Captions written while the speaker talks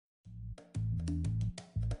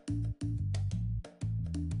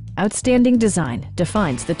Outstanding design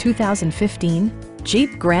defines the 2015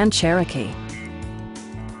 Jeep Grand Cherokee.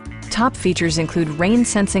 Top features include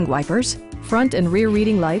rain-sensing wipers, front and rear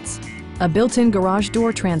reading lights, a built-in garage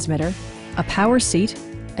door transmitter, a power seat,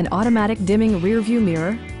 an automatic dimming rear-view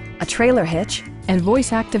mirror, a trailer hitch, and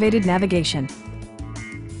voice-activated navigation.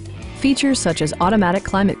 Features such as automatic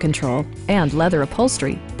climate control and leather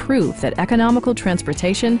upholstery prove that economical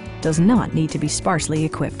transportation does not need to be sparsely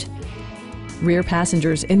equipped. Rear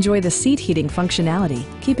passengers enjoy the seat heating functionality,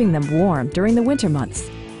 keeping them warm during the winter months.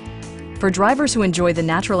 For drivers who enjoy the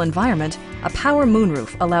natural environment, a power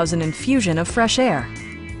moonroof allows an infusion of fresh air.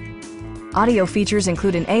 Audio features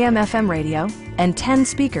include an AM/FM radio and 10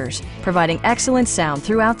 speakers, providing excellent sound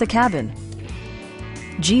throughout the cabin.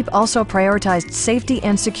 Jeep also prioritized safety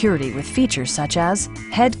and security with features such as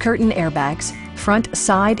head curtain airbags, front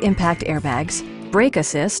side impact airbags, brake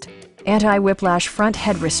assist, anti-whiplash front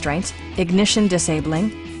head restraints, ignition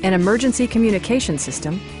disabling, an emergency communication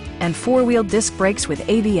system, and four-wheel disc brakes with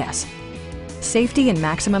ABS. Safety and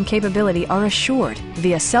maximum capability are assured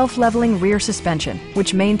via self-leveling rear suspension,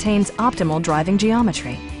 which maintains optimal driving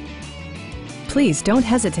geometry. Please don't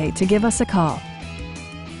hesitate to give us a call.